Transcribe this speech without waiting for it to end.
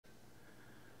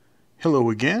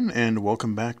Hello again, and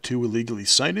welcome back to Illegally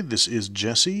Cited. This is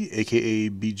Jesse,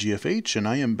 aka BGFH, and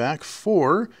I am back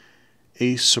for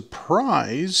a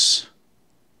surprise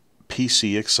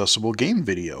PC accessible game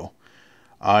video.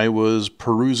 I was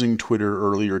perusing Twitter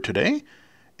earlier today,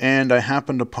 and I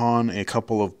happened upon a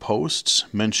couple of posts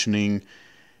mentioning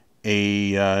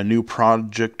a new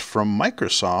project from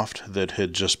Microsoft that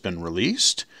had just been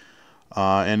released,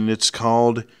 and it's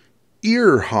called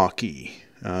Ear Hockey.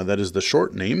 That is the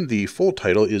short name. The full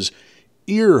title is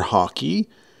Ear Hockey,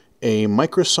 a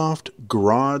Microsoft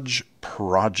Garage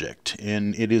project.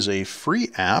 And it is a free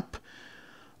app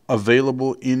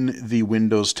available in the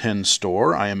Windows 10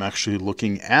 store. I am actually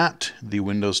looking at the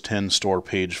Windows 10 store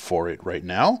page for it right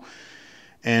now.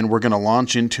 And we're going to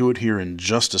launch into it here in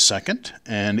just a second.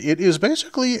 And it is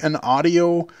basically an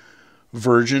audio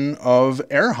version of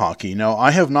Air Hockey. Now,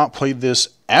 I have not played this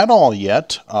at all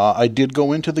yet. I did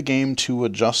go into the game to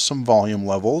adjust some volume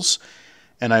levels,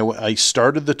 and I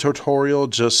started the tutorial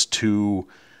just to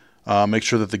make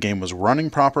sure that the game was running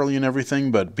properly and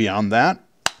everything, but beyond that,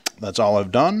 that's all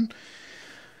I've done.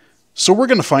 So we're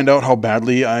going to find out how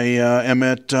badly I am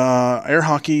at Air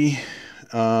Hockey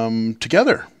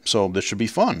together. So this should be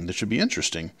fun. This should be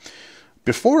interesting.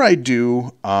 Before I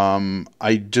do,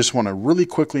 I just want to really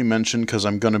quickly mention, because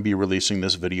I'm going to be releasing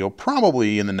this video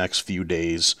probably in the next few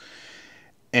days,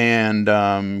 and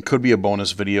could be a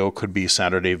bonus video, could be a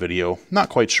Saturday video. Not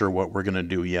quite sure what we're going to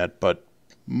do yet, but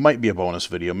might be a bonus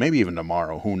video, maybe even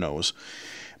tomorrow, who knows.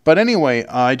 But anyway,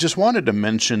 I just wanted to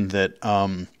mention that,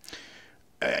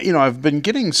 I've been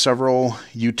getting several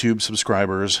YouTube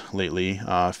subscribers lately.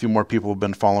 A few more people have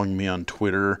been following me on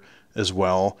Twitter as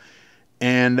well.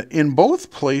 And in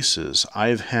both places,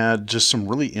 I've had just some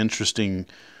really interesting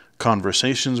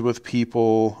conversations with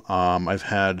people. I've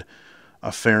had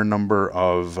a fair number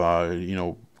of,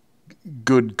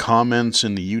 good comments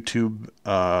in the YouTube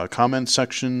comment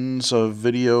sections of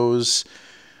videos.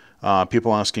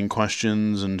 People asking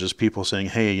questions and just people saying,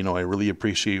 hey, I really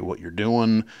appreciate what you're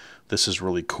doing. This is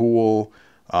really cool.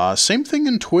 Same thing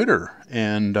in Twitter.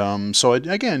 And so,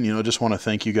 again, just want to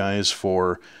thank you guys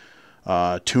for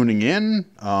tuning in,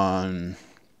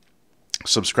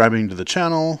 subscribing to the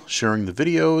channel, sharing the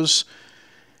videos,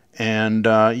 and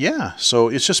yeah, so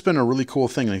it's just been a really cool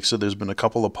thing. Like I said, there's been a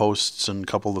couple of posts and a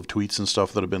couple of tweets and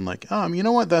stuff that have been like, you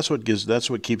know what, that's what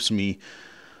keeps me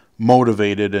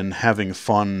motivated and having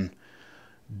fun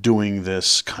doing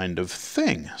this kind of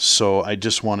thing. So I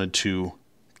just wanted to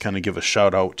kind of give a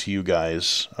shout out to you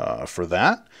guys for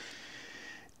that.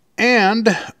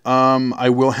 And I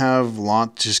will have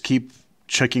just keep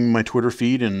checking my Twitter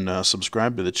feed and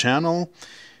subscribe to the channel,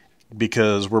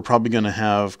 because we're probably going to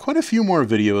have quite a few more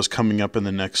videos coming up in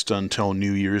the next until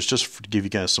New Year's, just to give you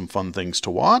guys some fun things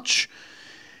to watch,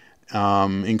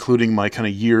 including my kind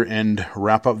of year-end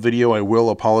wrap-up video. I will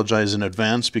apologize in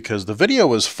advance because the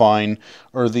video is fine,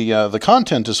 or the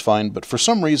content is fine, but for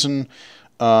some reason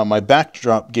my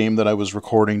backdrop game that I was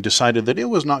recording decided that it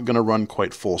was not going to run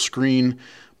quite full screen,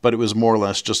 but it was more or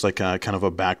less just like a kind of a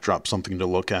backdrop, something to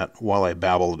look at while I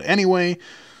babbled anyway.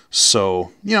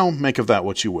 So, make of that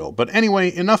what you will. But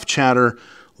anyway, enough chatter.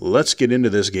 Let's get into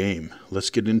this game.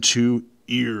 Let's get into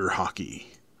Ear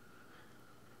Hockey.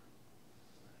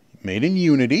 Made in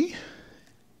Unity.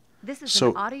 This is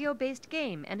an audio-based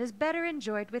game and is better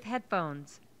enjoyed with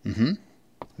headphones.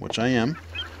 Which I am.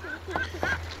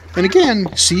 And again,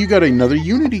 see, you got another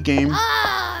Unity game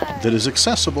that is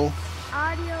accessible.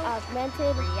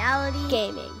 Augmented reality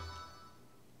gaming.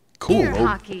 Cool. Ear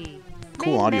Hockey.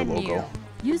 Cool audio logo.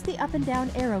 Use the up and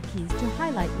down arrow keys to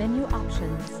highlight menu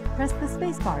options. Press the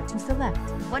spacebar to select.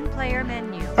 One-player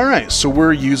menu. Alright, so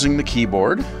we're using the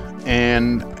keyboard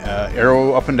and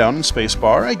arrow up and down and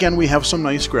spacebar. Again, we have some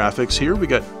nice graphics here. We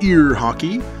got Ear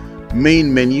Hockey,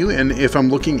 main menu, and if I'm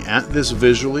looking at this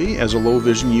visually as a low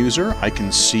vision user, I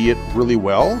can see it really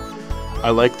well. I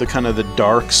like the kind of the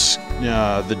dark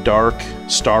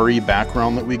starry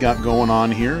background that we got going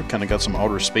on here. Kind of got some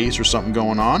outer space or something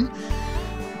going on.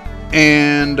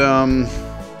 And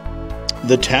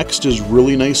the text is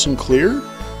really nice and clear.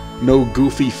 No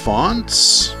goofy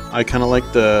fonts. I kind of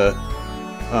like the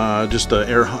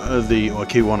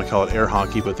we want to call it Air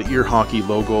Hockey, but the Ear Hockey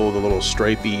logo, the little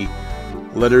stripy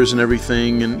letters and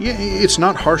everything. And yeah, it's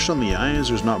not harsh on the eyes.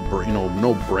 There's not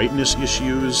no brightness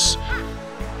issues.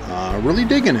 Really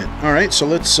digging it. All right, so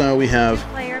let's we have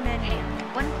Two-player menu.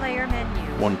 One-player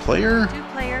menu. One player.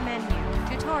 Two-player menu.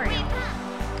 Tutorial.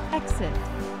 Exit.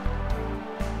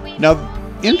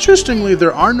 Now, interestingly,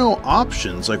 there are no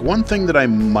options. Like, one thing that I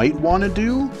might want to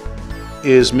do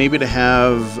is maybe to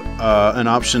have an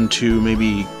option to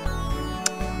maybe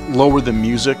lower the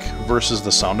music versus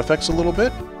the sound effects a little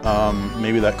bit.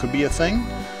 Maybe that could be a thing.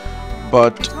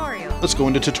 But Tutorial. let's go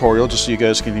into tutorial just so you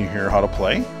guys can hear how to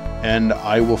play. And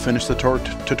I will finish the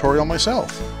tutorial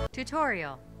myself.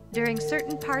 Tutorial. During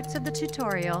certain parts of the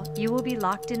tutorial, you will be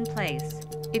locked in place.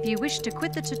 If you wish to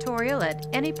quit the tutorial at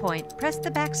any point, press the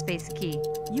backspace key.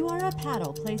 You are a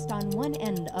paddle placed on one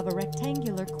end of a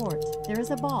rectangular court. There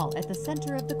is a ball at the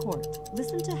center of the court.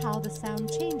 Listen to how the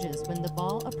sound changes when the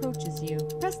ball approaches you.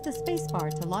 Press the spacebar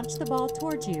to launch the ball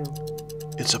towards you.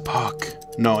 It's a puck.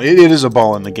 No, it is a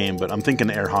ball in the game, but I'm thinking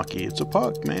air hockey. It's a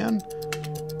puck, man.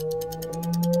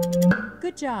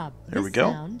 Good job. There we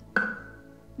go. Sound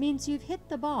means you've hit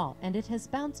the ball and it has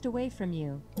bounced away from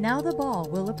you. Now the ball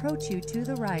will approach you to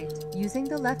the right. Using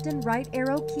the left and right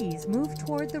arrow keys, move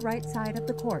toward the right side of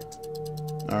the court.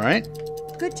 All right.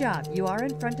 Good job. You are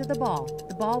in front of the ball.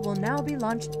 The ball will now be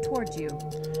launched towards you.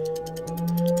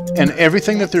 And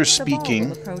everything that they're speaking...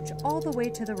 The ball will approach all the way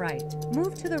to the right.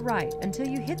 Move to the right until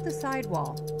you hit the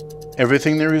sidewall.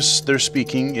 Everything they're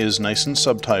speaking is nice and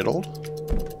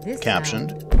subtitled, This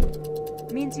captioned. sound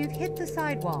means you've hit the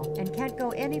sidewall and can't go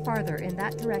any farther in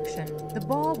that direction. The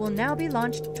ball will now be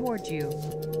launched towards you.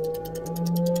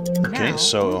 Okay, now,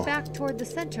 so... move back toward the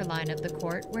center line of the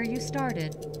court where you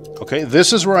started. Okay,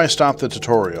 this is where I stopped the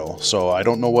tutorial, so I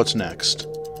don't know what's next.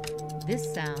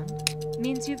 This sound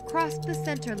means you've crossed the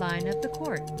center line of the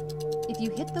court. If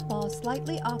you hit the ball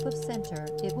slightly off of center,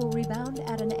 it will rebound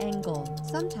at an angle.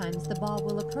 Sometimes the ball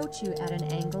will approach you at an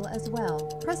angle as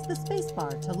well. Press the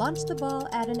spacebar to launch the ball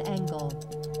at an angle.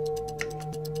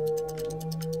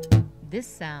 This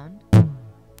sound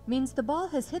means the ball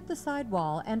has hit the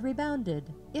sidewall and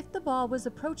rebounded. If the ball was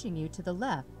approaching you to the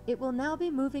left, it will now be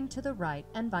moving to the right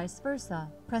and vice versa.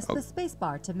 Press the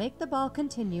spacebar to make the ball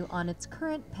continue on its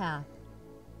current path.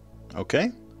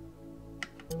 Okay.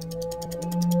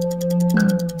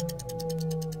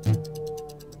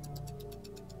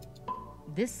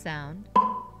 This sound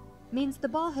means the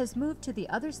ball has moved to the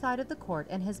other side of the court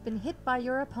and has been hit by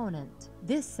your opponent.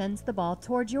 This sends the ball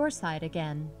toward your side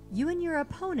again. You and your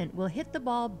opponent will hit the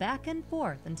ball back and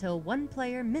forth until one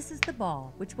player misses the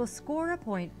ball, which will score a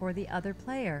point for the other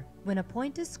player. When a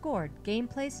point is scored,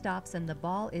 gameplay stops and the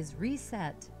ball is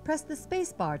reset. Press the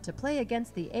spacebar to play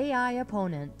against the AI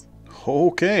opponent.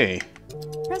 Okay.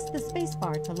 Press the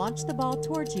spacebar to launch the ball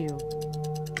towards you.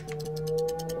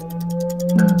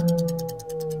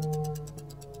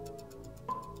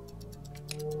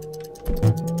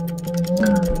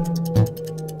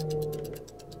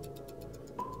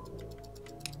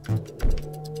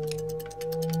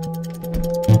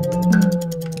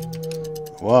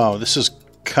 Wow, this is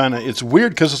kind of... It's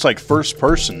weird because it's like first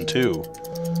person, too.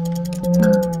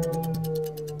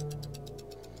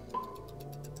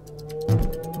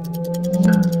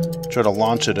 Try to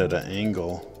launch it at an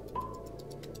angle.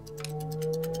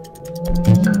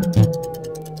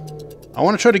 I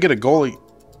want to try to get a goalie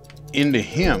into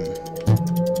him.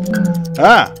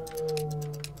 Ah!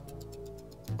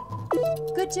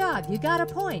 Good job, you got a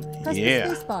point. Press the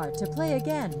spacebar to play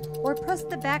again, or press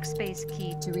the backspace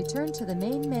key to return to the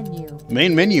main menu.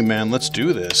 Main menu, man, let's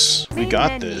do this. We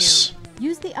got this.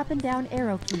 Use the up and down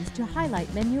arrow keys to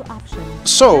highlight menu options.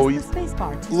 So, press the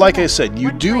spacebar to like I said,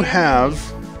 you do have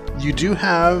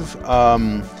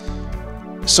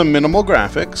some minimal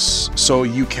graphics, so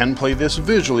you can play this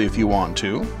visually if you want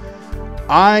to.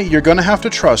 You're gonna have to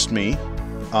trust me.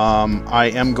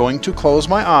 I am going to close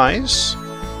my eyes,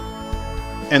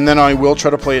 and then I will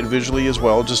try to play it visually as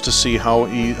well, just to see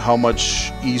how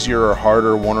much easier or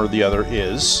harder one or the other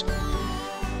is.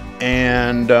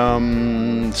 And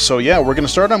so yeah, we're gonna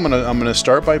start. I'm gonna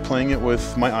start by playing it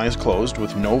with my eyes closed,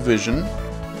 with no vision.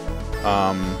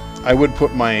 I would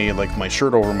put my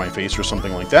shirt over my face or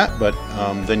something like that, but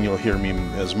then you'll hear me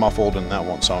as muffled, and that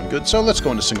won't sound good. So let's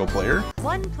go into single player.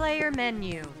 One player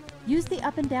menu. Use the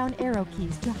up and down arrow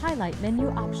keys to highlight menu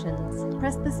options.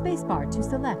 Press the spacebar to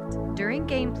select. During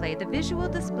gameplay, the visual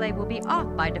display will be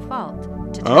off by default.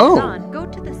 To turn it on, go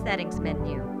to the settings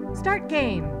menu. Start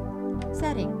game.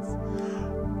 Settings.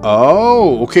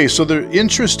 Oh, okay, so they're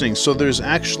interesting. So there's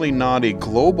actually not a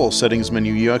global settings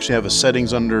menu. You actually have a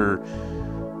settings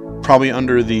probably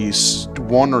under the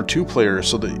 1 or 2 players.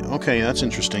 So okay, that's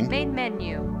interesting. Main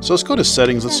menu. So let's go to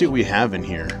settings. Let's see what we have in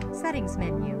here. Settings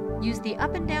menu. Use the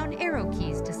up and down arrow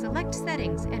keys to select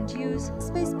settings and use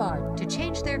spacebar to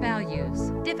change their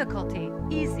values. Difficulty,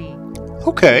 easy.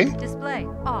 Okay. Display,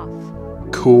 off.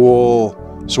 Cool.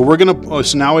 So we're gonna.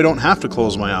 So now I don't have to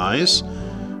close my eyes.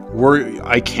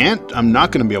 I'm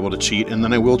not gonna be able to cheat, and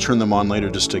then I will turn them on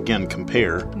later just to again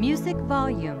compare. Music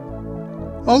volume.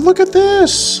 Oh, look at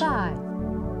this!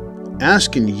 5.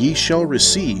 Ask and ye shall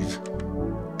receive.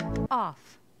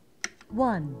 Off.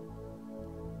 1,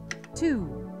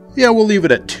 2. Yeah, we'll leave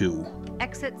it at 2.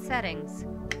 Exit settings.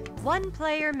 One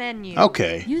player menu.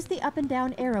 Okay. Use the up and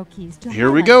down arrow keys to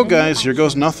Here we highlight go, menu guys. Here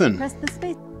goes options. nothing. Press the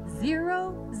space.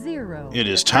 0, 0. It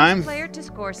is The time. first player to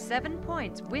score 7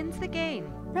 points wins the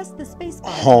game. Press the space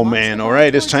bar. to Oh launch man, the all ball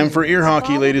right, it's towards time you. for ear The hockey,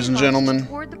 ball will ladies be and launched gentlemen.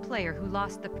 toward the player who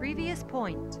lost the previous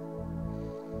point.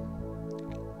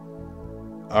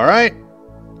 All right.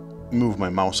 Move my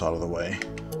mouse out of the way.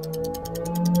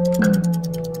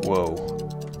 Whoa.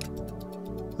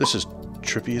 This is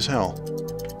trippy as hell.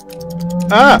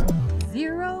 Ah!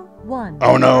 0, 1.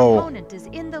 Oh Your no. opponent is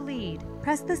in the lead.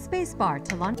 Press the space bar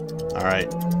to launch. All right.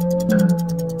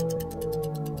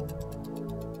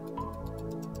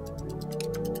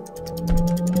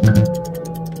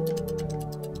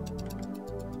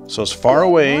 So it's far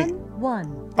away.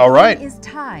 1. All right. Is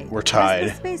tied. We're tied.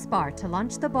 Press the space bar to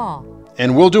launch the ball.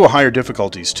 And we'll do a higher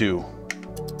difficulties too.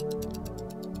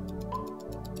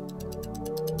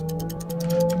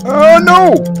 Oh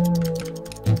no!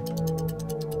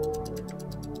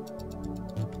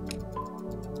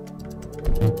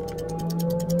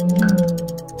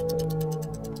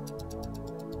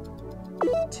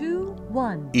 Two,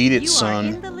 1. Eat it, You are son.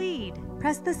 in the lead.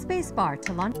 Press the space bar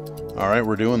to launch. All right,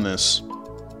 we're doing this.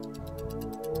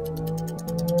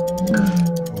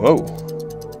 Whoa.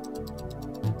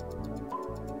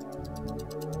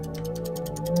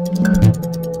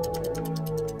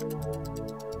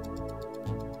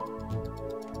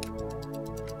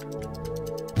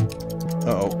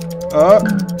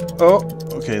 Uh-oh.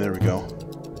 Oh. Okay, there we go.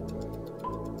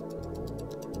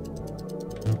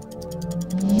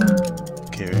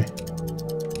 Okay.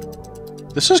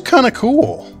 This is kind of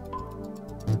cool.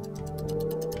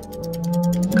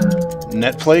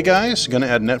 Net play, guys. Gonna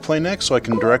add net play next so I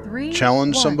can direct 3,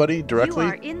 challenge 1. somebody You directly.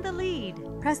 are in the lead.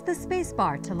 Press the space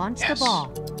bar to launch Yes. the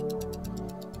ball.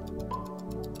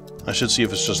 I should see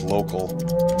if it's just local.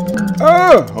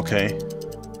 Oh! Okay.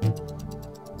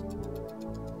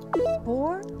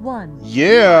 4, 1.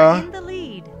 Yeah. In the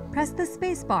lead. Press the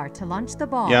space bar to launch the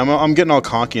ball. Yeah, I'm getting all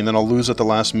cocky, and then I'll lose at the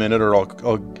last minute, or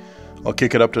I'll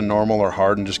kick it up to normal or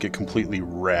hard and just get completely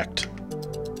wrecked.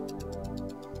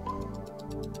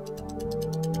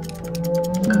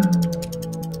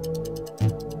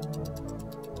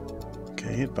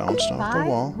 Okay, it bounced off 5, the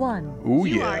wall. 1. Ooh,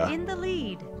 You yeah. are in the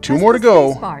lead. 2 Press more to the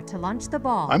go. Space bar to launch the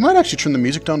ball. I might actually turn the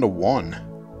music down to 1.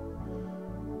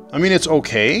 I mean, it's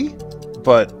okay,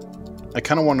 but I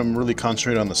kind of want to really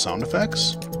concentrate on the sound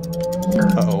effects.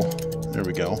 Uh-oh. There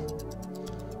we go.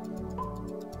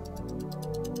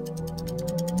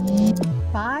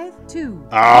 5, 2.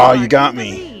 Ah, You you are got in the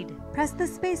me. lead. Press the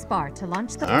space bar to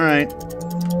launch the All right.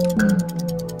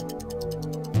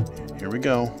 Here we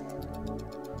go.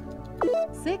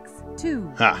 6,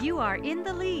 2. Ha. You are in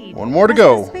the lead. 1 more to Press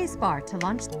the go. space bar to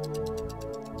launch.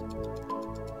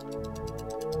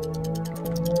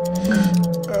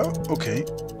 Oh, okay.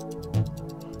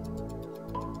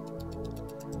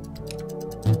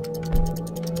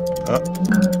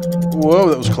 Whoa,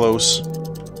 that was close.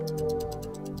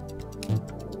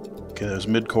 Okay, that was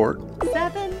mid-court.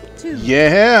 7, 2.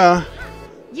 Yeah,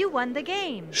 You won the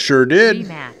game. sure did.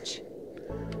 Rematch.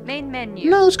 Main menu.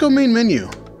 No, let's go main menu.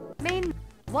 Main.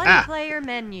 One Ah. player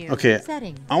menu. Okay,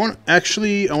 Settings. I want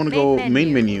to go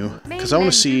main menu because I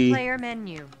want to see. Player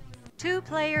menu.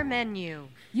 2-player menu.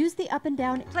 Use the up and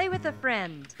down. Play with a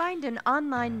friend. Find an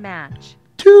online match.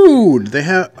 Dude, they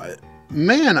have.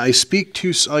 Man, I speak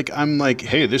to I'm like,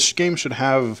 hey, this game should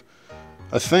have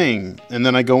a thing, and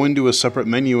then I go into a separate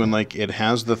menu and like it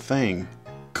has the thing.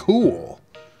 Cool.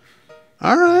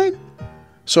 All right.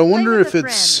 So I wonder Play with if a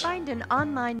it's friend. Find an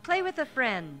online. Play with a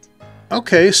friend.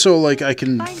 okay. So like I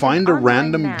can Find an find a online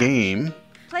random match. game,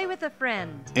 Play with a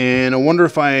friend. and I wonder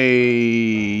if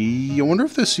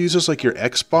this uses like your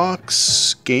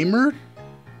Xbox gamer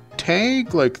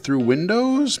tag, like through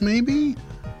Windows, maybe,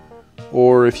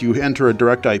 or if you enter a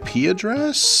direct IP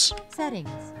address. Settings.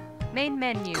 Main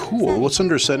menu. Cool. What's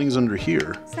under settings under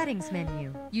here? Settings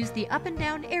menu. Use the up and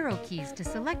down arrow keys to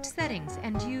select settings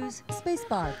and use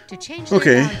spacebar to change their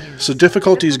Okay, values. so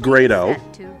difficulty's grayed out.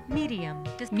 Set to medium.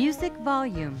 Music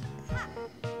volume.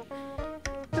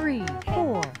 3,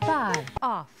 4, 5,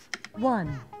 Off.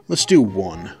 1. Let's do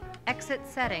 1. Exit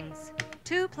settings.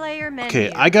 2-player menu.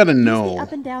 Okay, I gotta Use the know.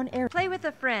 up and down arrow. Play with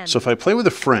a friend. So if I play with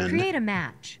a friend, Create a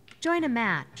match. Join a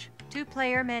match.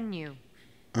 2-player menu.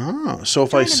 so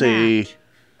if Join I a say, match.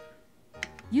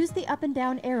 Use the up and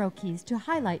down arrow keys to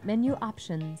highlight menu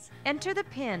options. Enter the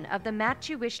pin of the match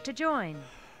you wish to join.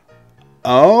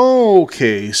 oh,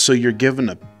 okay, so you're given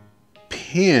a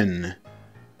pin.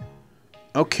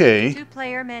 Okay.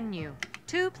 Two-player menu.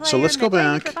 Two-player So let's go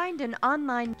back. Find an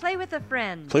online. Play with a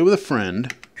friend. Play with a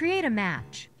friend. Create a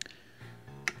match.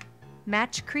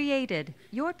 Match created.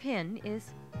 Your pin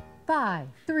is 5,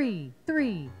 3,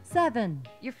 3, 7.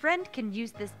 Your friend can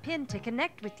use this pin to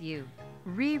connect with you.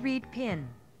 Reread pin.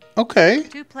 Okay.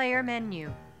 Two-player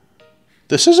menu.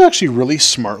 This is actually really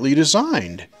smartly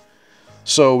designed.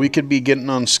 So we could be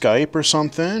getting on Skype or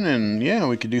something, and yeah,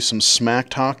 we could do some smack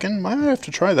talking. I have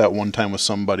to try that one time with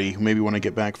somebody, maybe when I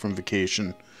get back from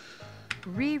vacation.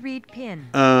 Reread pin.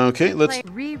 Okay, let's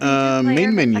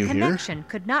main menu a here. Connection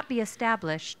could not be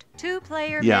established.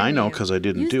 Two-player menu. Yeah, I know because I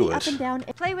didn't Use do the it. up and down.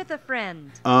 Play with a friend.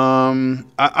 I'm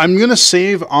gonna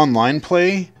save online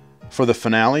play for the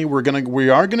finale. We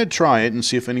are gonna try it and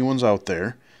see if anyone's out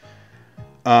there.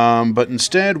 But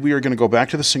instead, we are gonna go back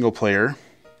to the single player,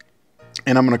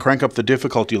 and I'm gonna crank up the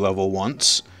difficulty level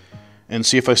once and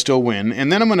see if I still win.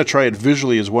 And then I'm gonna try it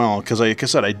visually as well because, like I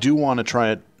said, I do want to try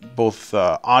it both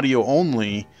audio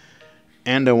only,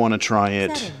 and I want to try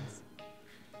it Settings.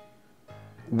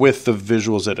 with the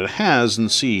visuals that it has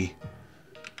and see.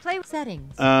 Play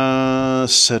Settings. No, I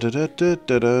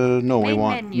main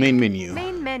want menu. main menu.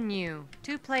 Main menu.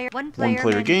 Two-player. One-player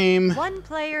One-player menu. game.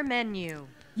 One-player menu.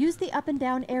 Use the up and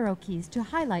down arrow keys to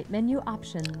highlight menu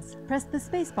options. Press the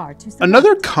spacebar to select.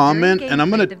 Another comment, During and I'm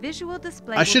gameplay, gonna. the visual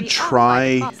display I will should be off by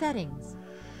try. default. Settings.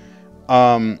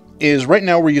 Is right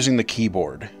now we're using the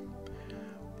keyboard,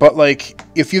 but like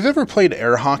if you've ever played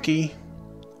air hockey,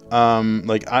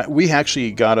 we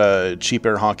actually got a cheap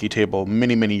air hockey table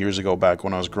many years ago back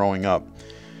when I was growing up,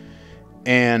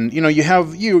 and you're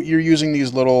using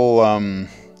these little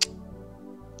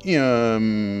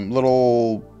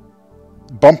little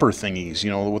bumper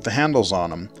thingies, with the handles on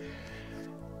them.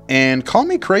 And call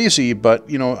me crazy, but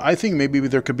I think maybe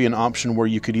there could be an option where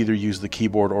you could either use the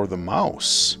keyboard or the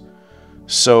mouse.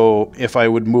 So if I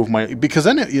would move because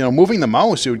then moving the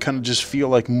mouse, it would kind of just feel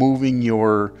like moving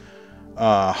your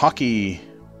hockey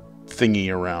thingy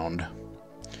around.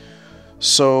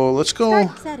 So let's go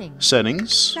Start settings.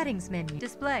 settings. Settings menu.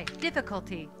 Display.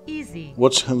 Difficulty. Easy.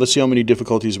 Let's see how many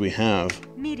difficulties we have.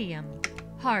 Medium.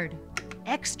 Hard.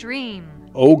 Extreme.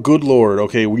 Oh, good Lord.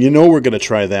 Okay, well, we're going to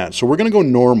try that. So we're going to go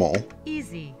normal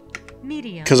Easy.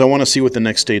 Medium. because I want to see what the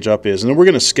next stage up is. And then we're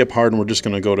going to skip hard and we're just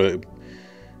going to go to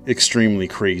extremely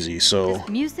crazy. So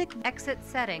Music. Exit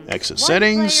settings. Exit One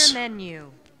settings. Player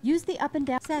menu. Use the up and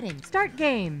down settings. Start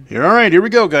game. all right, here we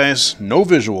go, guys. No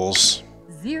visuals.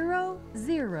 0,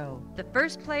 0. The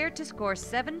first player to score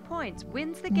 7 points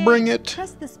wins the game. Bring it.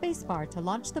 Press the spacebar to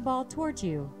launch the ball towards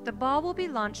you. The ball will be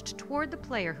launched toward the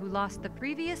player who lost the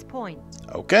previous point.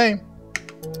 Okay.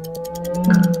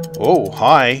 Oh,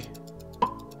 hi.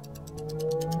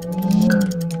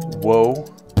 Whoa.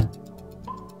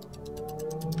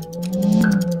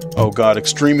 Oh God,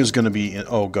 extreme is going to be.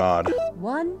 Oh God.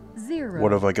 1, 0.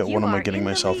 What have I got? You What am I are getting in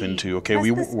the myself lead. into? Okay, Press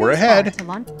the we're spacebar ahead. to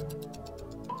launch.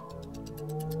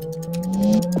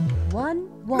 1,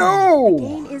 1. No! The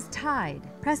game is tied.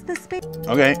 Press the space.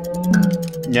 Okay.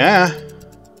 Yeah.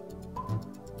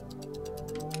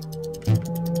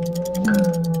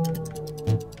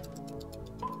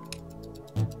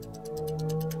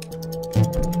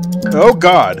 Oh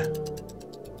God.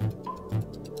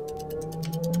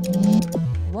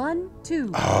 1, 2.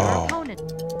 Your Oh, opponent.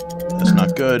 that's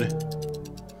not good.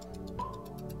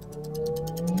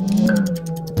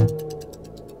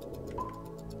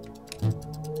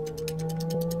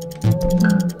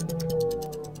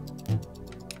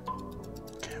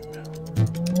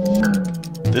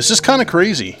 This is kind of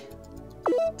crazy.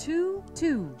 2,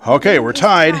 2. Okay, The we're game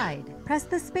is tied. Press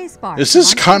the spacebar. This to is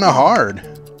launch the kind of ball.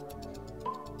 hard.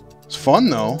 It's fun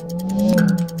though.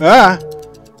 Ah.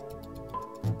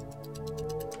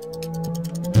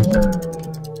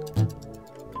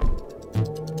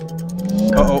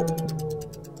 Uh-oh.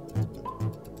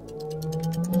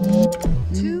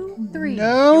 2, 3. Your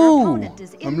No! opponent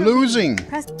is in I'm the lead. losing.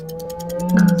 Press.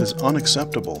 This is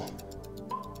unacceptable.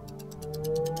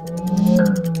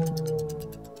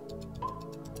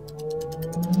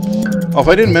 Oh, if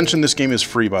I didn't mention, this game is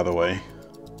free, by the way.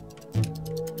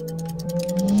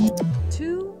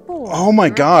 2, 4. Oh my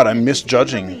Your God, I'm opponent is in the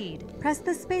misjudging. lead. Press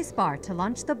the spacebar to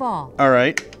launch the ball. All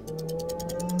right.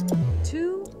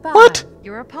 2, 5. What?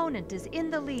 Your opponent is in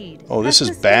the lead. Oh, this Press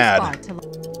is the bad. spacebar to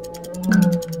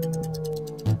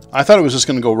I thought it was just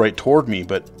going to go right toward me,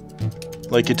 but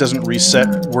like it doesn't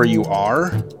reset where you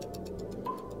are.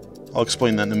 I'll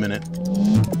explain that in a minute.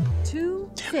 2,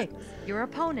 6. Your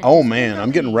opponent. Oh is in man, the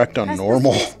I'm getting lead. wrecked on Press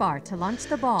normal. the spacebar to launch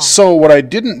the ball. So what I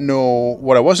didn't know,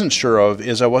 what I wasn't sure of,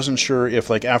 is I wasn't sure if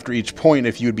like after each point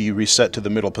if you'd be reset to the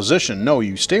middle position. No,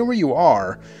 you stay where you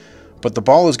are, but the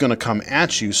ball is going to come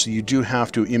at you, so you do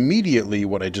have to immediately,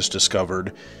 what I just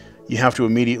discovered, you have to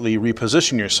immediately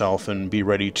reposition yourself and be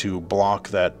ready to block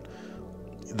the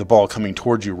ball coming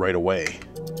towards you right away.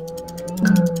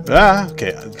 Ah,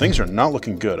 okay, things are not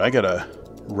looking good. I gotta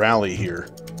rally here.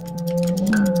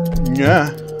 Yeah.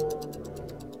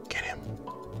 Get him.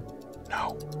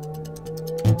 No.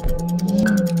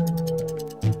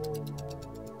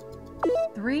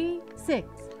 3-6.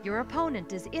 Your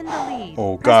opponent is in the lead.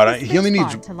 Oh Press god, the he only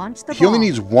spacebar needs to launch the he only ball.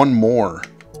 needs one more.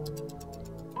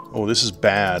 Oh, this is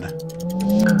bad.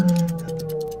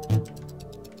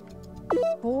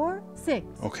 4-6. Your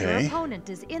Okay. opponent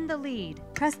is in the lead.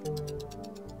 Press Come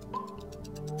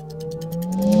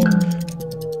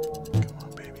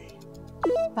on, baby.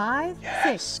 5-6.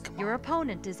 Yes, come on. Your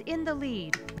opponent is in the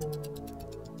lead.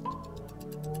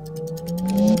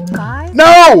 5.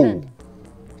 No!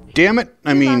 Damn it.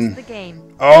 I You mean, lost the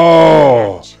game.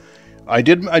 oh. Match. I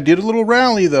did a little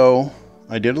rally though.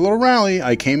 I did a little rally.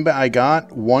 I came back. I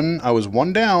got one. I was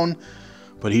one down,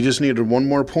 but he just needed one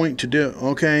more point to do.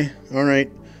 Okay. All right.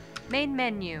 Main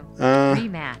menu.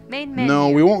 Rematch. Main menu. No,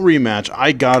 we won't rematch.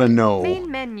 I gotta know.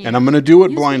 Main menu. And I'm gonna do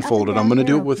it Use the up and blindfolded. I'm down gonna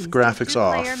do it arrow with keys. graphics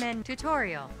Two-player off.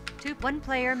 tutorial. One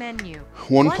player menu.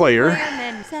 One player.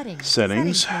 menu. Settings.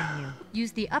 Settings. Menu.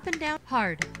 Use the up and down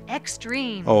hard.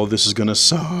 Extreme. Oh, this is gonna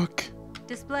suck.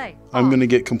 Display. I'm off. gonna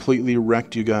get completely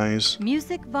wrecked, you guys.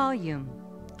 Music volume.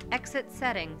 Exit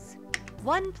settings.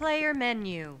 One player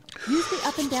menu. Use the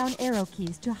up and down arrow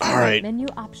keys to All highlight right. menu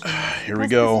options. Here we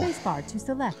Press go. the spacebar to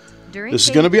select. During This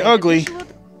is gonna be gameplay, the ugly.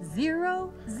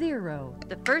 visual- 0-0.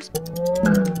 The first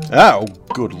Oh,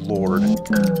 good lord.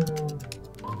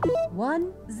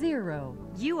 1-0.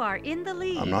 you are in the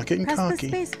lead. I'm not getting Press cocky.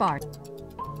 the spacebar.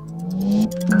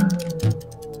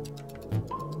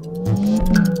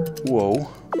 Whoa.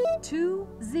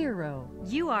 2-0.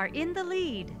 You are in the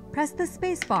lead. Press the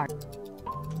spacebar.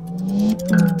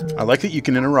 I like that you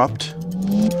can interrupt.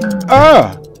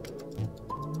 Ah!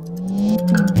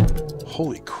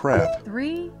 Holy crap.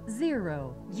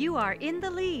 3-0. You are in the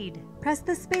lead. Press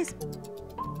the space.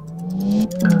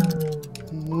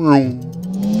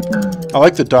 I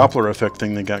like the Doppler effect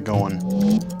thing they got going.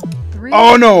 3,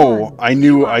 Oh no! 1. I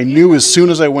knew as soon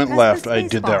as I went Press left, the I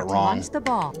did spacebar that to wrong. launch the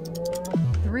ball.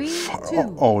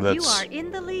 3-2. Oh, You that's... are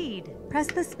in the lead. Press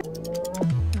the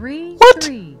 3-3. What?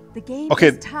 The game Okay,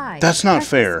 is tied. that's not Press the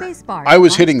fair. spacebar I to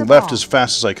was launch hitting the left ball. as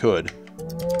fast as I could.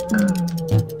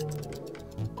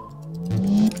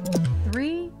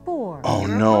 3-4. Oh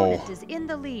Your no. opponent is in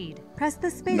the lead. Press the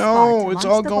spacebar No, to it's launch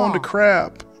all the going to ball.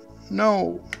 crap.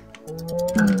 No.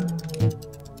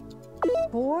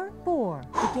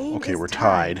 4-4. The game Okay, is we're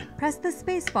tied. Press the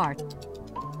spacebar.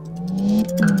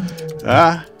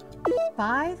 Ah,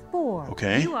 5-4.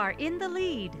 okay. You are in the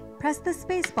lead. Press the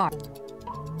spacebar.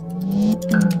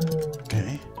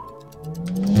 Okay.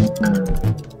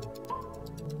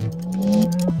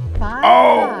 5-5.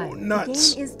 Oh, nuts.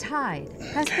 The game is tied.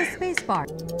 Press the spacebar.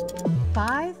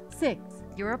 5-6.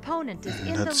 Your opponent is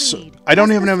in That's... the lead. I don't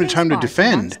Press even the have any time to spacebar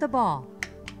defend. launch the ball.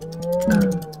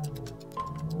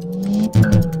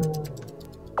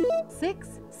 6-6.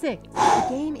 The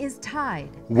game is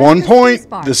tied. Press 1 the point.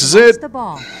 spacebar This to is launch it. The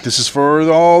ball. This is for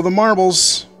all the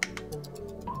marbles.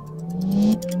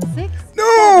 6.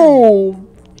 No!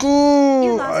 You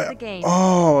Oh, lost the game.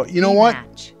 oh, you know what?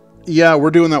 Rematch. Yeah, we're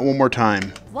doing that one more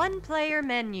time. One player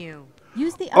menu.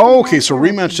 Use the up Oh, and okay, down so arrow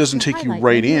rematch keys doesn't to take you highlight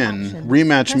right menu in. options.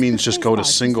 Rematch Press means the just go to spacebar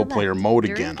single select. player mode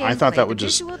During again. I thought gameplay, that would the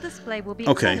just... visual display will be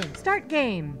Okay. setting. Start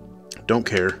game. Don't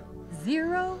care.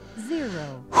 0-0.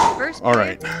 First All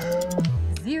player- right.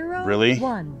 0-1. Really?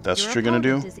 That's Your what you're going to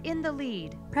do? opponent is in the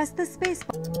lead. Press the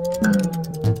spacebar.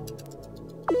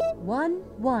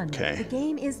 1-1. Okay. The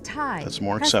game is tied. That's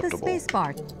more Press acceptable. the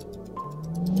spacebar.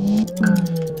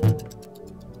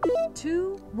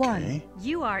 2-1. Okay.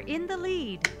 You are in the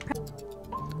lead.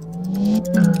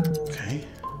 Okay.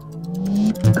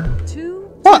 2-2.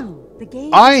 What? The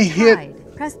game I is hit-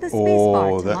 tied. Press the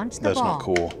spacebar Oh, to launch the that's ball. not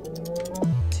cool.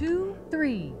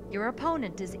 2-3. Your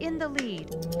opponent is in the lead.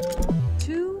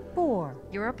 2-4.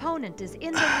 Your opponent is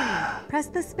in the lead. Press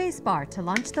the spacebar to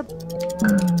launch the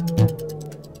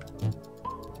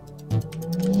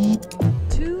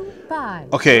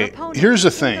 2-5. Okay, Your opponent here's the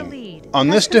is in the thing. lead. On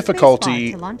Press this the spacebar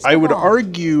difficulty, to launch the I would ball.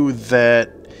 argue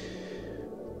that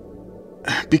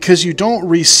because you don't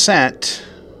reset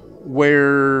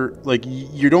where, like,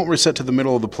 you don't reset to the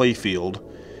middle of the playfield,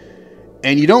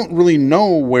 and you don't really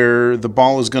know where the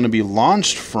ball is going to be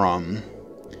launched from,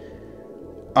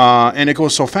 and it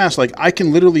goes so fast, like, I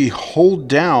can literally hold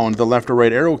down the left or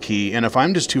right arrow key, and if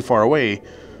I'm just too far away,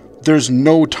 there's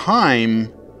no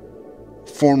time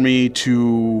for me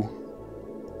to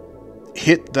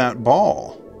hit that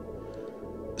ball.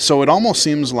 So it almost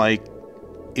seems like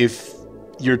if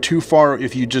you're too far,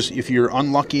 if you're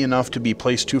unlucky enough to be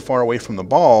placed too far away from the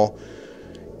ball,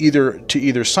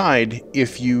 either side,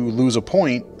 if you lose a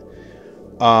point,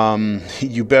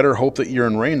 you better hope that you're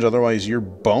in range, otherwise you're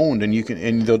boned,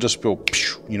 and they'll just go,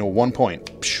 1 point,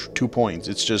 2 points.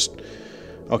 It's just,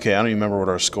 okay, I don't even remember what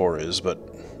our score is, but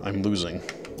I'm losing.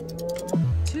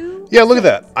 Yeah, look at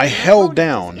that. I held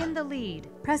down. In the lead.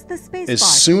 Press the space As bar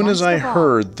to soon as launch I the ball.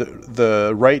 heard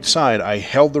the right side, I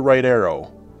held the right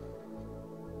arrow.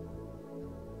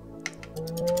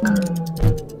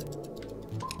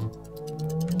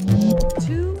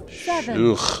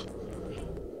 Ugh.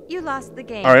 You lost the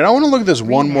game. All right, I want to look at this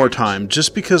one more Rematch. time,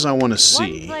 just because I want to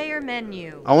see. One player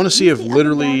menu. I want to see Use if the up and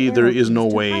literally down there arrow is no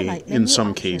keys to way highlight in menu some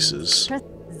options. cases. Press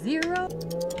 0,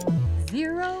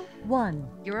 0, 1.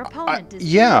 Your opponent is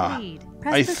yeah. in the lead.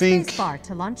 Press I the think- space bar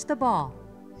to launch the ball.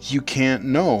 You can't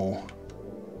know.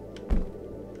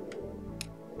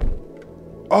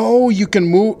 Oh, you can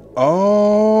move.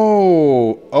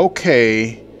 Oh,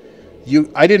 okay.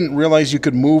 I didn't realize you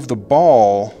could move the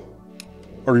ball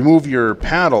or remove your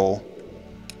paddle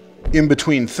in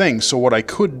between things. So what I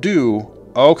could do,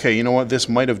 okay, you know what? This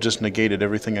might have just negated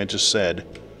everything I just said.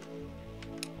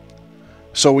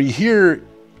 So when you hear,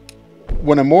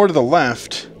 when I'm more to the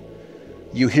left,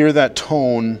 you hear that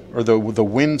tone or the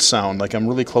wind sound like I'm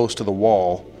really close to the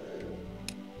wall.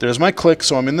 There's my click,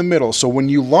 so I'm in the middle. So when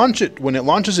you launch it, when it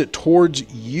launches it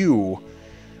towards you,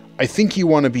 I think you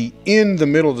want to be in the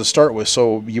middle to start with.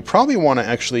 So you probably want to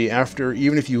actually, after,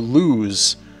 even if you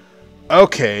lose,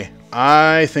 okay,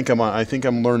 I think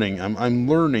I'm learning. I'm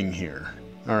learning here.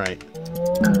 All right.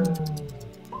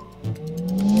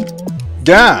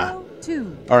 Yeah.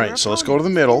 2. All right, so let's go to the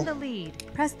middle. In the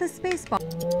lead. Press the space bar.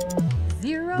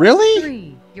 0, Really?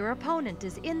 3. Your opponent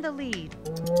is in the lead.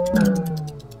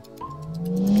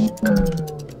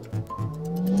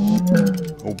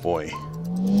 Oh boy.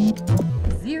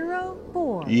 0,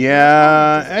 4.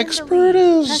 Yeah, in the expert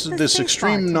lead. Press is the this space bar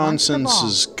extreme to launch the nonsense ball.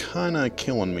 is kind of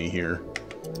killing me here.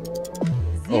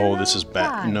 0, Oh, this is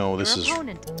bad. 5. No, this Your is.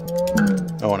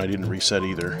 opponent. Oh, and I didn't reset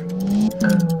either.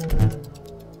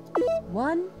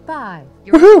 1, 5.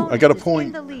 Your Woohoo! opponent I got a is point.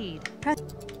 in the lead. Press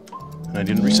And I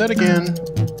didn't reset again.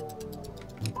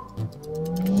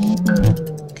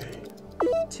 Okay.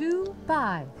 2,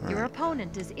 5. Your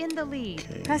opponent is in the lead.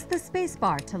 Okay. Press the space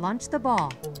bar to launch the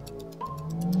ball.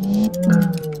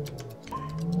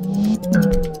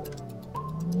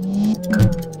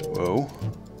 Whoa.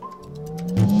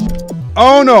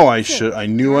 Oh no! I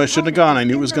knew I shouldn't have gone. I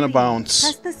knew it was gonna Press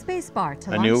bounce. the space bar to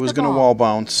I launch knew it was the gonna ball. wall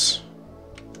bounce.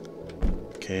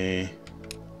 Okay.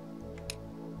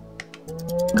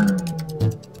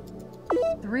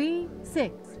 3,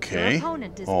 6. Okay. Your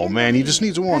opponent is Oh in the man, he lead. just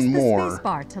needs Press one the more. space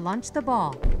bar to launch the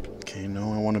ball. Okay,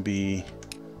 no, I want to be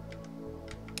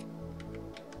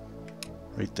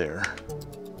right there.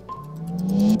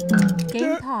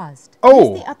 Game paused.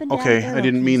 Oh, Use the up and down okay, arrow I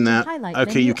didn't keys mean to that. highlight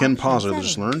Okay, menu you can option pause it, I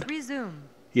just settings. learned. Resume.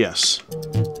 Yes.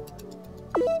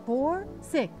 4,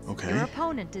 6. Okay. Your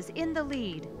opponent is in the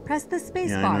lead. Press the space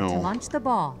Yeah, I bar to know. launch the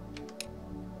ball.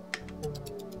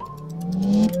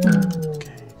 Okay,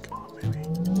 come on,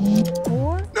 baby.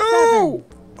 4, No!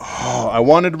 Oh, I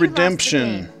wanted You lost the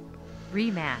redemption.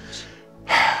 game. Rematch.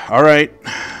 All right.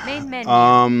 Main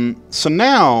menu. So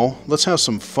now let's have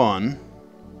some fun,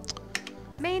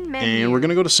 Main menu. and we're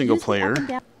gonna go to single Use the player, up and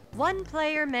down- One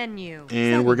player menu.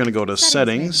 and we're gonna go to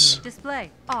Settings settings.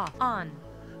 Display off on.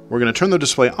 We're gonna turn the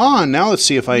display on. Now let's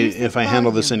see if I Music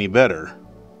handle this volume. any better.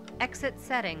 Exit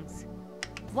settings.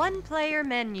 One player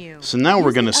menu. So now we're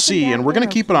Use the gonna up and see, down and we're gonna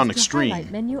arrow keep it on keys to highlight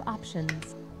extreme. menu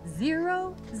options.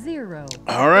 0, 0.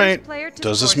 All right. First player to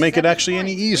Does this score make it 7 actually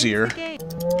any points wins easier? the game.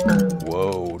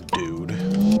 Whoa, dude.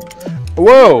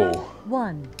 Whoa!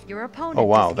 1. Your opponent. Oh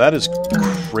wow, is that is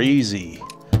crazy.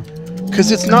 Cause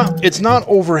it's not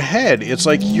overhead. It's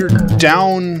like you're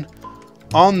down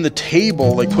on the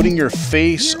table, like putting your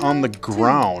face on the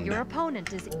ground. Your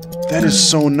opponent is. That is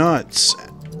so nuts.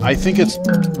 I think it's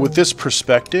with this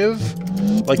perspective,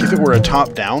 like if it were a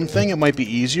top-down thing, it might be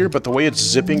easier, but the way it's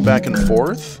zipping back and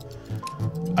forth,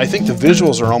 I think the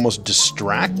visuals are almost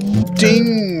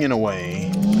distracting in a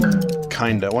way.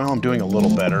 Kinda. Well, I'm doing a little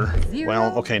better. 0,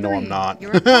 Well, okay, no, I'm 3. not.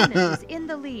 Your opponent is in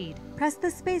the lead. Press the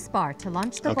space bar to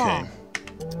launch the Okay. ball.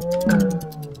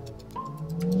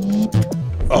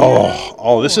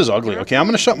 Oh, this is ugly. Okay, I'm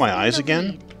gonna shut my eyes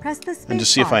again Press the space and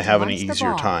just see if bar I to have any launch the easier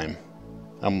ball. time.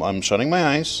 I'm shutting my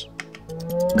eyes.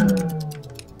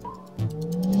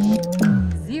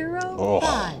 0, Oh.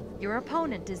 5. Your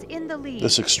opponent is in the lead.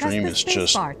 This Press extreme the is space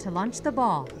just. bar to launch the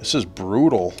ball. This is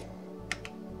brutal.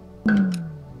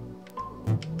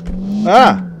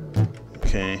 Ah!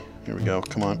 Okay, here we go.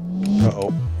 Come on.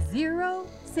 Uh-oh. 0,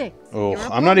 6. Oh, Your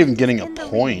I'm not even opponent getting is a in the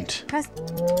lead. point. Press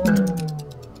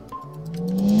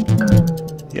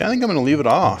Yeah, I think I'm going to leave it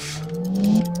off.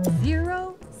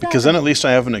 0, 7. Because then at least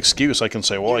I have an excuse. I can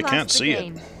say, well, You I lost can't the see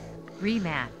game. it.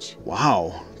 Rematch.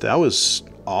 Wow, that was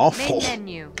awful. Main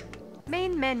menu.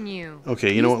 Main menu.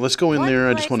 Okay, you know what? Let's go in One there.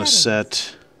 I play just want to settings.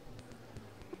 set...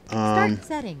 Start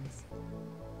settings.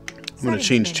 I'm going to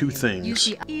change two things. Use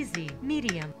the easy,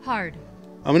 medium, hard.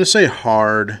 I'm going to say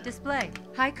hard. Display.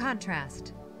 High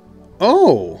contrast.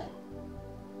 Oh!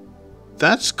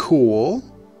 That's cool.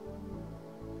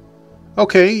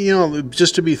 Okay, you know,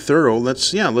 just to be thorough,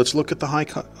 let's look at the high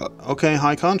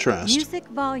contrast. Music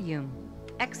volume.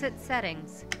 Exit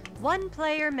settings. One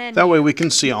player menu. That way we can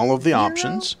see all of the 0,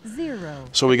 options. 0.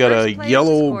 So we got a First player to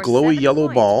yellow, score glowy 7 yellow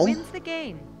points ball. Wins the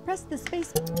game. Press the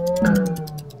space.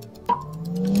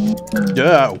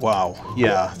 Yeah, wow.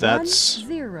 Yeah, that's... 1,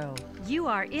 0. You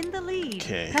are in the lead.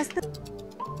 Okay. Press the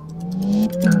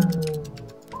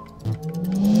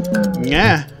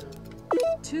Yeah.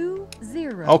 2,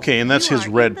 0. Okay, and that's You his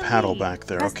are red in the paddle lead. back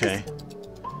there. Press Okay.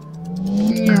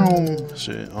 the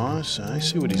See, oh, I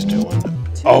see what he's doing.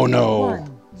 2, Oh, no. 1.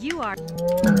 You are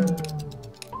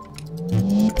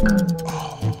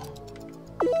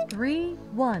 3,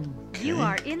 1. you Okay.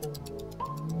 are in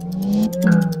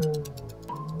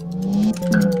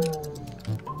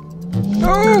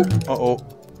Oh! Uh-oh.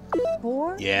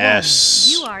 4,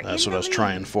 Yes. You are That's in what I the was lead.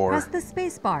 trying 1. for. Press the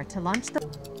space bar to launch the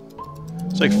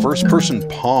It's like first-person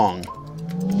Pong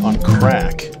on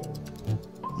crack.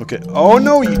 Okay. Oh,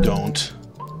 no, you don't.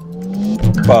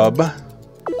 Bub. 5,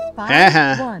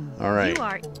 Haha. 1. All right. You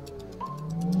are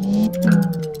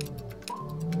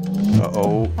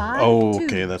Uh-oh. 5, Oh, 2.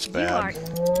 okay, that's you are bad.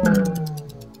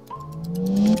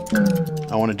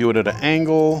 I want to do it at an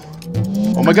angle.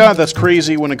 Oh my god, that's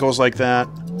crazy when it goes like that.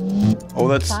 Oh,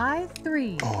 that's... 5,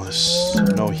 3. Oh, this...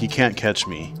 No, he can't catch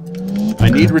me. I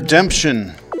need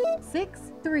redemption. 6,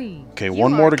 3. Okay, You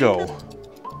one more are to go.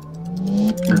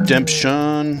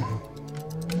 Redemption.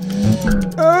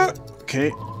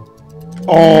 Okay.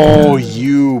 Oh,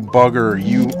 you bugger.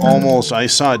 You almost... I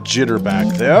saw a jitter back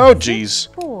there. Oh,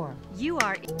 jeez. 4. you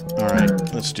are Alright,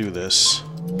 let's do this.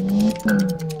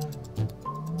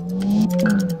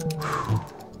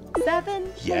 7,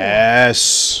 4.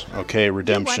 Yes! Okay, you won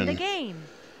the redemption. game.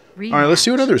 Alright, let's see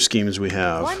what Rematch. other schemes we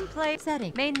have. One play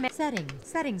Setting.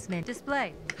 Settings menu.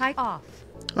 display. High off.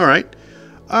 Alright.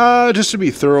 Just to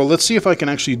be thorough, let's see if I can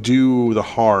actually do the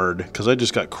hard, because I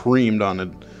just got creamed on it.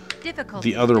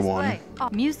 Difficulty. The other display. one.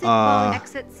 Off. Music volume.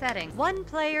 Exit setting. One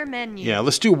player menu. Yeah,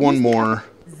 let's do one more.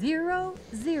 0,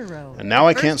 0. And now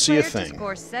I First can't see a player to thing.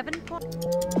 Score 7 points.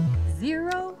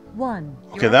 0, 1.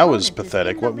 Okay, that was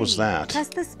pathetic. What was that? Press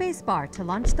the space bar to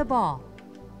launch the ball.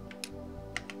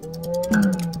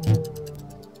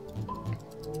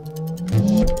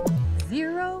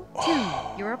 0, 2.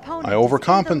 Your opponent. I is in the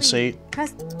overcompensate. lead.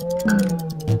 Press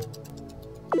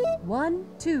 1,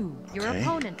 2. Your Okay.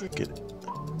 opponent is Get it.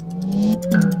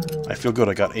 I feel good.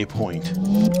 I got a point.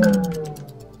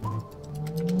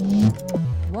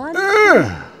 1,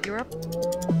 Ugh! your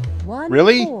 1,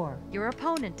 Really? 4. your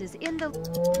opponent is in the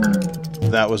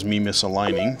That was me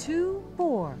misaligning. 2,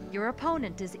 4. your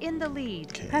opponent is in the lead.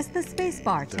 Okay. Press the space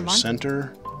bar to There's launch.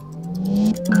 center.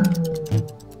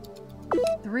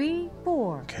 3,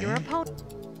 4. Okay. Your opponent.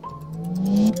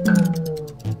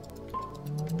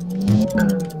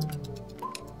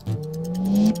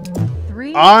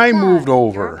 Three, I 5. moved Your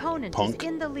over, opponent punk. is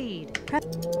in the lead.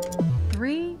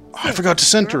 3, I 6. forgot to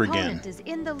center Your again. opponent is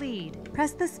in the lead.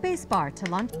 Press the space bar to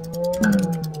launch.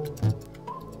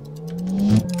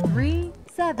 3,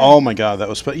 7. Oh my god, that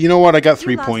was... You know what? I got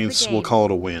 3 lost the points. We'll game. call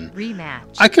it a win.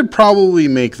 Rematch. I could probably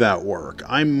make that work.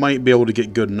 I might be able to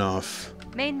get good enough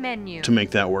Main menu. to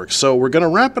make that work. So we're going to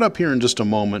wrap it up here in just a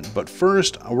moment. But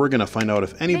first, we're going to find out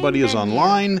if anybody is menu.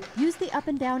 online Use the up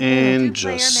and down arrow. and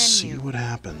Two-player just see menu. what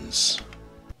happens.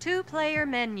 Two-player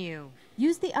menu.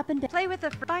 Use the up and down. Play with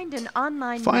a find an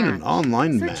online Find match. an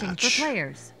online Searching match. for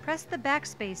players. Press the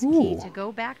backspace Ooh. key to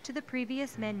go back to the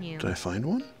previous menu. Did I find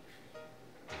one?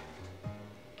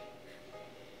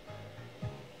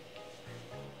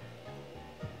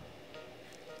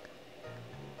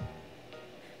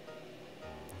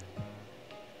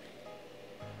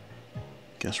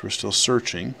 Guess we're still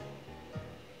searching.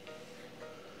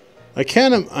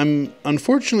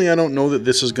 Unfortunately, I don't know that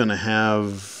this is going to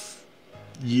have...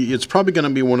 It's probably going to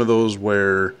be one of those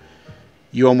where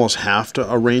you almost have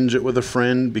to arrange it with a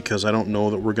friend, because I don't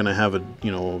know that we're going to have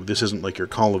this isn't like your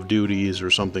Call of Duties or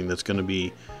something that's going to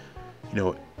be,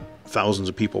 thousands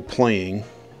of people playing.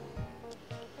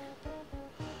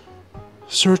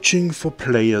 Searching for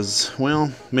players.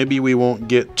 Well, maybe we won't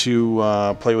get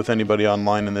to play with anybody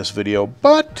online in this video,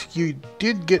 but you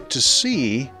did get to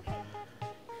see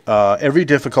every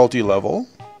difficulty level,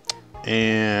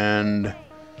 and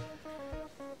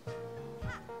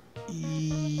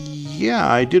yeah,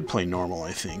 I did play normal,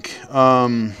 I think.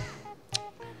 But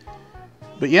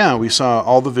yeah, we saw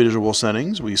all the visual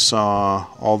settings, we saw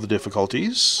all the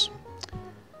difficulties.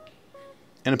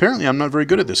 And apparently I'm not very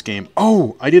good at this game.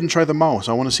 Oh, I didn't try the mouse.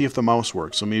 I want to see if the mouse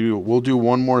works. So maybe we'll do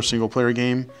one more single player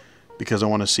game because I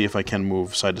want to see if I can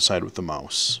move side to side with the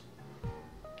mouse.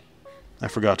 I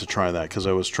forgot to try that because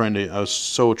I was trying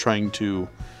to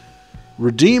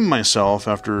redeem myself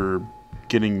after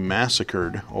getting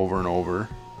massacred over and over.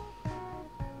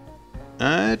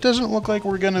 It doesn't look like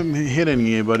we're going to hit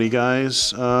anybody,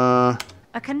 guys.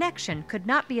 A connection could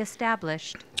not be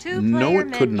established. No,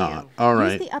 it could not. All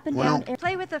right. Use the up and Well, down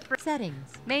Play with the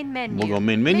settings. main menu. we'll go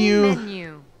main menu. Main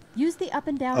menu. Use the up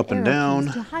and down Up and arrow down.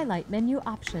 keys to highlight menu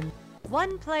options.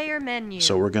 One player menu.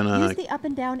 So we're gonna. Use the up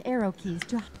and down arrow keys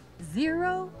to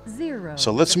 0, 0.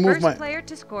 So let's the move first my. player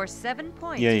to score 7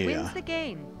 points Yeah. wins the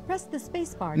game. Press the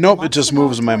space bar. Nope, to it launch just the ball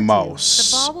moves my towards you.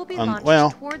 mouse. The ball will be launched Well,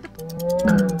 toward the...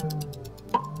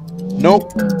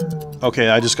 nope. Okay,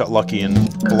 I just got lucky and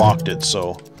blocked it.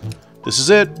 So this is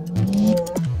it.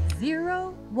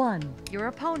 0, 1. Your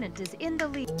opponent is in the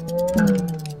lead.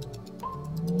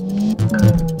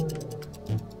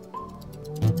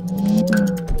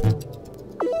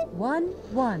 1,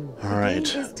 1. All The right.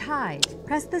 game is tied.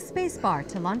 Press the space bar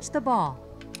to launch the ball.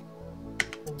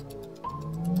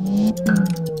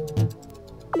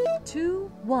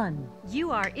 2, 1.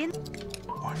 You are in...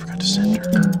 Oh, I forgot to center.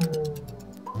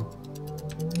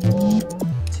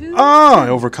 2, Ah, I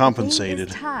 2. overcompensated. The game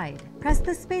is tied. Press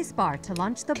the space bar to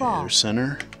launch the Okay, ball. there's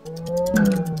center.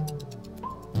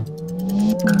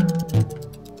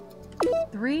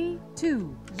 3,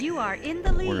 2. You are in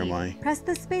the lead. Where am I? Press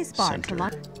the space bar Center. to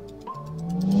launch.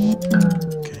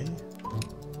 Okay.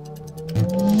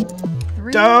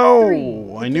 3, Oh,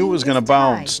 3. I The knew it game was gonna is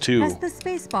bounce, tied. too. Press the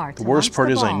space bar The to worst launch part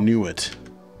the is I ball. knew it.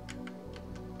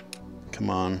 Come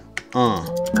on.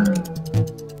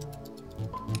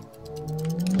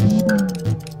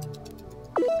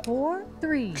 4,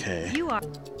 3. Okay. You are...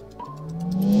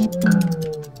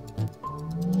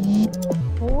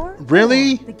 4,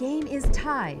 Really? 4. The game is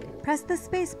tied. Press the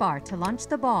space bar to launch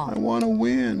the ball. I want to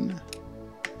win.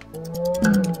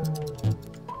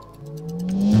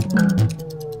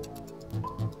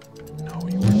 No,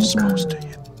 you weren't supposed to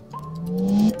hit.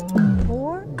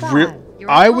 4, 5. Re- Your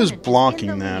I was opponent is in blocking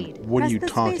the that. lead. What are Press you the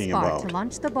talking space bar about? to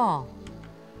launch the ball.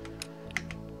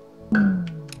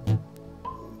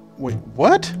 Wait,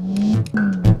 what?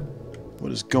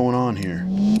 What is going on here?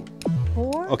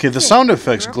 4, Okay, the 6. sound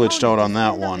effects Your glitched out on opponent is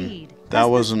that in the one. lead. That Press the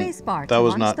wasn't. space bar That to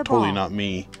was launch not the totally ball. not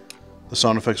me. The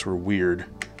sound effects were weird.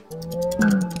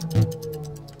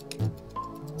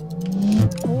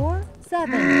 4,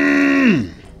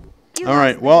 7. You All lost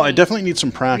right. the Well, I game. definitely need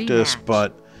some practice, Rematch.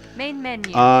 but Main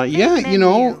menu. yeah, Main you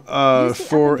know, menu. Use the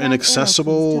for up and an down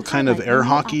accessible arrow keys to kind of highlight air menu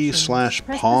hockey options. slash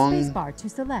Press the Pong space bar to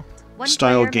select. One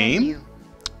style player game,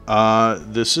 menu.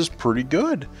 this is pretty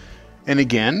good. And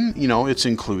again, you know, it's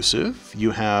inclusive.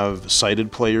 You have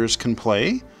sighted players can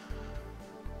play,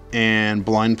 and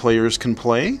blind players can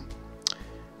play.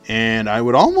 And I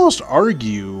would almost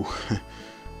argue,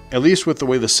 at least with the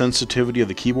way the sensitivity of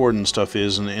the keyboard and stuff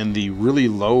is, and the really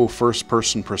low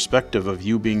first-person perspective of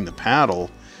you being the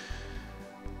paddle,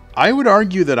 I would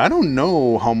argue that I don't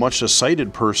know how much a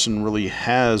sighted person really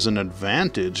has an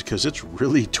advantage, because it's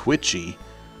really twitchy.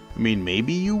 I mean,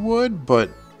 maybe you would, but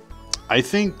I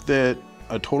think that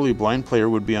a totally blind player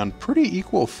would be on pretty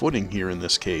equal footing here in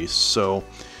this case. So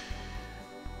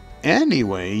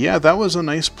anyway, yeah, that was a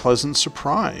nice, pleasant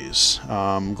surprise.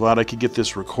 I'm glad I could get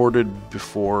this recorded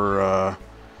before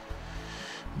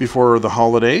the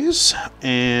holidays.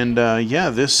 And yeah,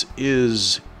 this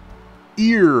is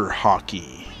Ear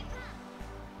Hockey.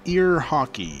 Ear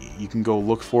Hockey. You can go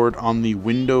look for it on the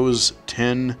Windows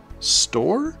 10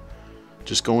 store.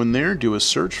 Just go in there, do a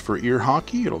search for Ear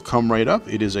Hockey. It'll come right up.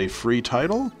 It is a free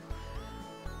title.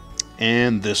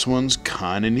 And this one's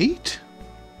kind of neat.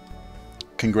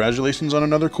 Congratulations on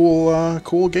another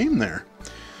cool game there.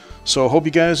 So I hope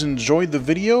you guys enjoyed the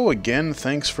video. Again,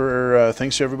 thanks to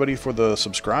everybody for the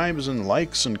subscribes and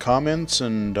likes and comments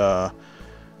and you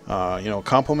know,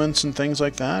 compliments and things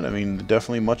like that. I mean,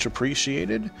 definitely much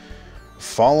appreciated.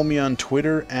 Follow me on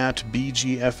Twitter at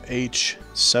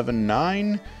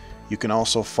BGFH79. You can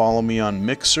also follow me on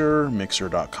Mixer,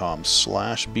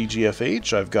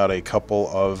 mixer.com/BGFH. I've got a couple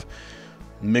of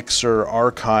mixer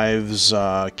archives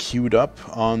queued up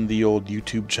on the old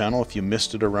YouTube channel if you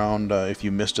missed it if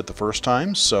you missed it the first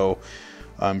time. So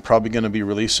I'm probably going to be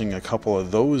releasing a couple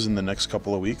of those in the next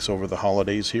couple of weeks over the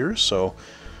holidays here. So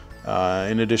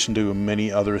in addition to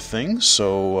many other things,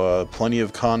 so plenty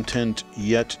of content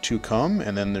yet to come,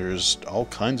 and then there's all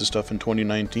kinds of stuff in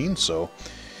 2019. So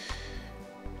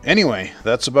anyway,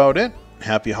 that's about it.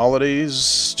 Happy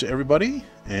holidays to everybody,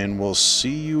 and we'll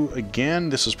see you again.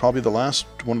 This is probably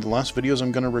one of the last videos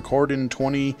I'm going to record in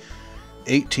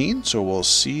 2018, so we'll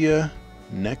see you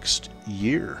next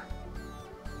year.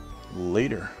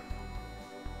 Later.